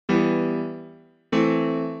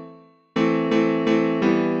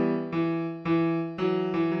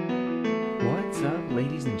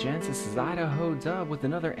gents, this is Idahodub with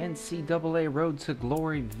another NCAA Road to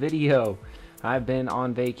Glory video. I've been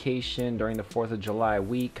on vacation during the 4th of July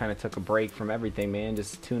week, kind of took a break from everything, man,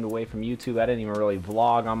 just tuned away from YouTube. I didn't even really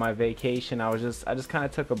vlog on my vacation. I just kind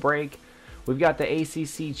of took a break. We've got the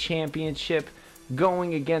ACC championship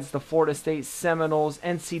going against the Florida State Seminoles.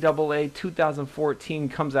 NCAA 2014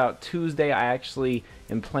 comes out Tuesday. I actually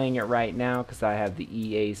am playing it right now because I have the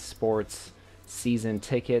EA Sports season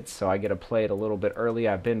tickets, so I get to play it a little bit early.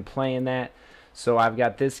 I've been playing that, so I've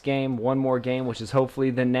got this game, one more game, which is hopefully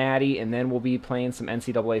the Natty, and then we'll be playing some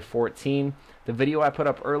NCAA 14. The video I put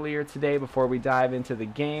up earlier today before we dive into the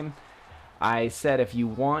game, I said if you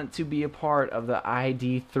want to be a part of the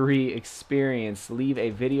ID3 experience, leave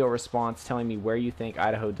a video response telling me where you think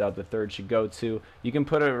Idahodub III should go to. You can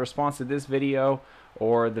put a response to this video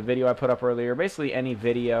or the video I put up earlier, basically any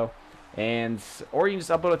video. Or you can just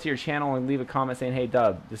upload it to your channel and leave a comment saying, hey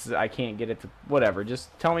Dub, I can't get it to whatever. Just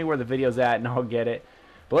tell me where the video's at and I'll get it.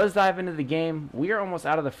 But let's dive into the game. We are almost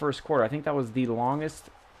out of the first quarter. I think that was the longest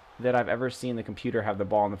that I've ever seen the computer have the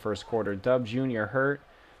ball in the first quarter. Dub Jr. hurt.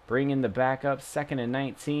 Bring in the backup, 2nd and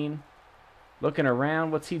 19. Looking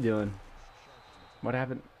around, what's he doing? What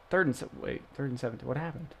happened? Third and 17. What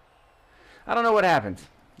happened? I don't know what happened.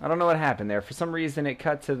 I don't know what happened there. For some reason it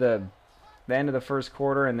cut to the end of the first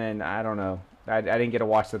quarter, and then I don't know. I didn't get to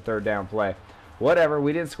watch the third down play. Whatever,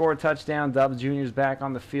 we didn't score a touchdown. Dubs Jr.'s back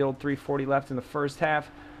on the field. 3:40 left in the first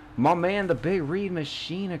half. My man, the Big Read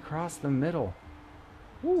Machine across the middle.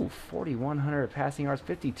 Ooh, 4,100 passing yards,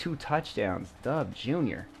 52 touchdowns. Dub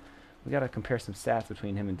Jr. We got to compare some stats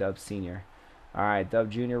between him and Dub Sr. All right,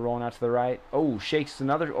 Dub Jr. rolling out to the right. Oh, shakes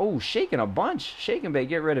another. Oh, shaking a bunch. Shake and bake,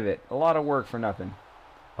 get rid of it. A lot of work for nothing.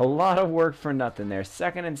 A lot of work for nothing there.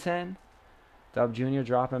 2nd and 10. Dub Jr.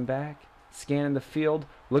 dropping back, scanning the field,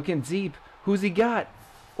 looking deep. Who's he got?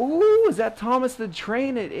 Ooh, is that Thomas the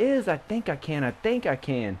Train? It is. I think I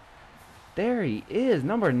can. There he is,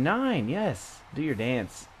 number 9. Yes. Do your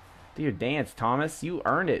dance. Do your dance, Thomas. You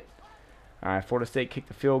earned it. All right, Florida State kicked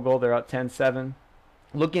the field goal. They're up 10-7.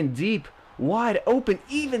 Looking deep, wide open.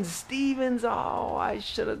 Even Stevens. Oh, I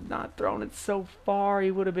should have not thrown it so far.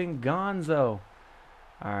 He would have been gonzo.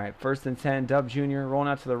 All right, 1st and 10. Dub Jr. rolling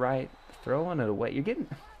out to the right. Throwing it away.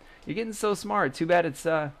 You're getting so smart. Too bad it's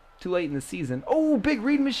too late in the season. Oh, Big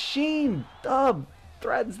Read Machine. Dub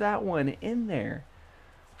threads that one in there.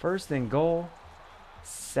 1st and goal.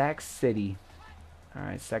 Sac City. All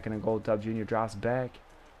right, 2nd and goal. Dub Jr. drops back.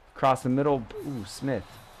 Across the middle. Ooh, Smith.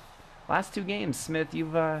 Last 2 games, Smith,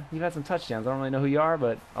 you've had some touchdowns. I don't really know who you are,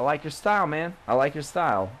 but I like your style, man. I like your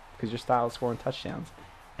style because your style is scoring touchdowns,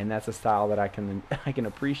 and that's a style that I can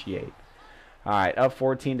appreciate. All right, up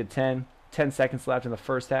 14-10. 10 seconds left in the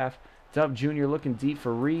first half. Dub Jr. looking deep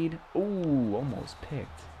for Reed. Ooh, almost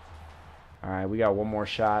picked. All right, we got one more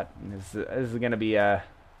shot. This is gonna be a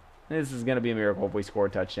miracle if we score a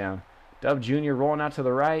touchdown. Dub Jr. rolling out to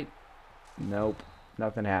the right. Nope,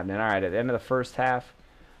 nothing happening. All right, at the end of the first half,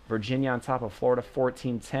 Virginia on top of Florida,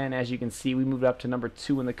 14-10. As you can see, we moved up to number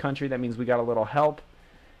 2 in the country. That means we got a little help.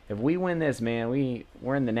 If we win this, man,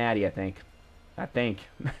 we're in the Natty. I think.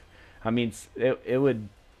 I mean, it would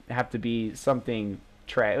have to be something.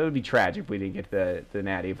 It would be tragic if we didn't get the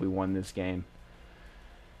Natty if we won this game.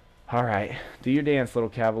 All right, do your dance, little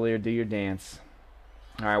Cavalier. Do your dance.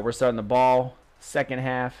 All right, we're starting the ball. Second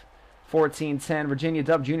half, 14-10. Virginia.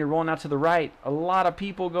 Dub Jr. rolling out to the right. A lot of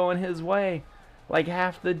people going his way, like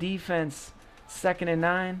half the defense. 2nd and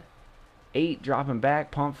 9. 8 dropping back.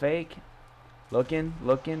 Pump fake. Looking.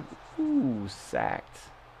 Ooh, sacked.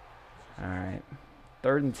 All right.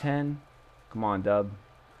 3rd and 10. Come on, Dub.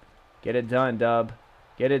 Get it done, Dub.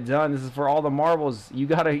 Get it done. This is for all the marbles. You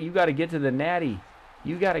gotta get to the Natty.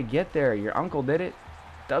 You gotta get there. Your uncle did it.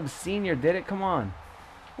 Dub Sr. did it. Come on.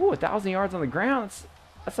 Ooh, 1,000 yards on the ground.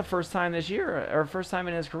 That's the first time this year, or first time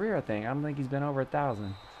in his career, I think. I don't think he's been over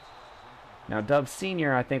 1,000. Now, Dub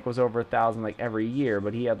Sr. I think was over 1,000 like every year,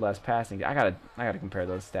 but he had less passing. I gotta compare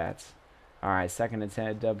those stats. All right, 2nd and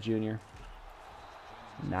 10. Dub Jr.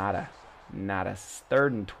 Nada. 3rd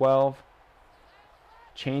and 12.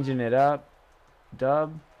 Changing it up.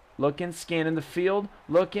 Dub looking, scanning the field,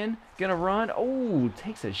 looking, gonna run. Oh,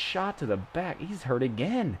 takes a shot to the back. He's hurt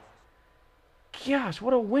again. Gosh,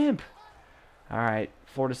 what a wimp. All right,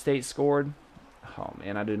 Florida State scored. Oh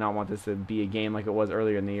man, I do not want this to be a game like it was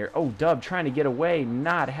earlier in the year. Oh, Dub trying to get away,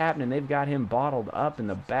 not happening. They've got him bottled up in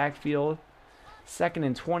the backfield. 2nd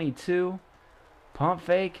and 22. Pump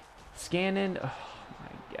fake, scanning. Oh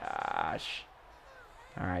my gosh.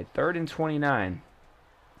 All right, 3rd and 29.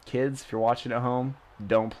 Kids, if you're watching at home,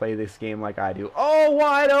 don't play this game like I do. Oh,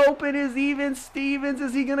 wide open is Even Stevens.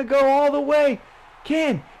 Is he going to go all the way?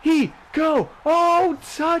 Can he go? Oh,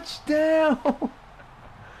 touchdown!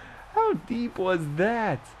 How deep was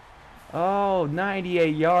that? Oh,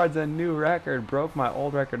 98 yards, a new record. Broke my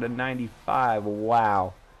old record of 95.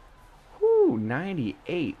 Wow. Whoo,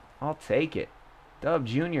 98. I'll take it. Dub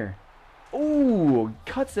Jr. Ooh,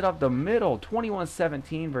 cuts it up the middle.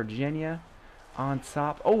 21-17, Virginia on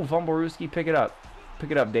top. Oh, Fumblerooski, pick it up.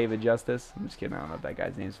 Pick it up, David Justice. I'm just kidding. I don't know if that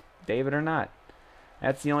guy's name's David or not.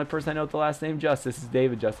 That's the only person I know with the last name Justice is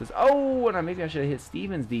David Justice. Oh, and maybe I should have hit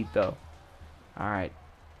Stevens deep, though. All right.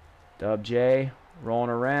 Dub J rolling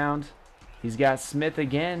around. He's got Smith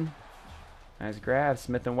again. Nice grab.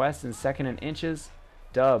 Smith and Weston, second and inches.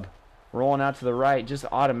 Dub rolling out to the right. Just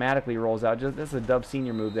automatically rolls out. That's a Dub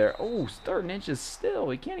senior move there. Oh, third and inches still.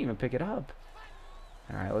 He can't even pick it up.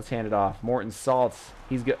 All right, let's hand it off. Morton Saltz.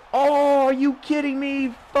 He's good. Oh, are you kidding me?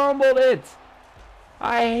 He fumbled it.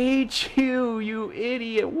 I hate you, you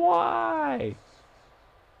idiot. Why?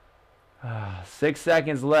 6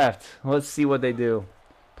 seconds left. Let's see what they do.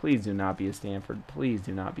 Please do not be a Stanford. Please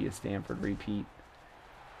do not be a Stanford repeat.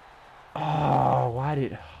 Oh, why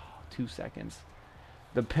did... 2 seconds.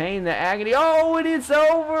 The pain, the agony. Oh, and it's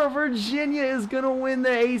over. Virginia is going to win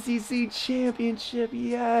the ACC championship.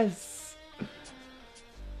 Yes.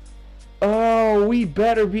 Oh, we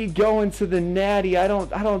better be going to the Natty. I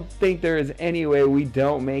don't think there is any way we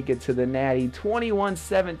don't make it to the Natty.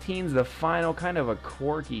 21-17 is the final. Kind of a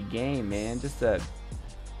quirky game, man. Just a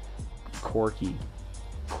quirky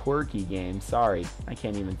game. Sorry, I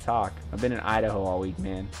can't even talk. I've been in Idaho all week,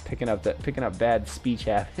 man. Picking up bad speech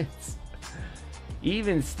habits.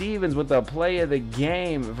 Even Stevens with the play of the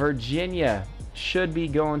game. Virginia should be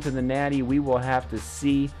going to the Natty. We will have to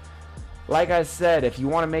see. Like I said, if you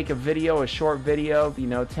want to make a video, a short video, you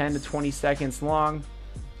know, 10 to 20 seconds long,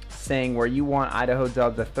 saying where you want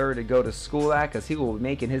Idahodub III to go to school at, because he will be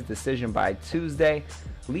making his decision by Tuesday,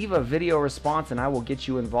 leave a video response and I will get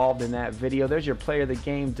you involved in that video. There's your player of the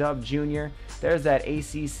game, Dub Jr. There's that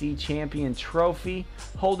ACC champion trophy.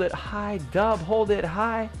 Hold it high, Dub, hold it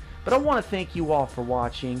high. But I want to thank you all for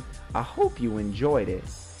watching. I hope you enjoyed it,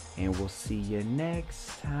 and we'll see you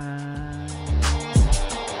next time.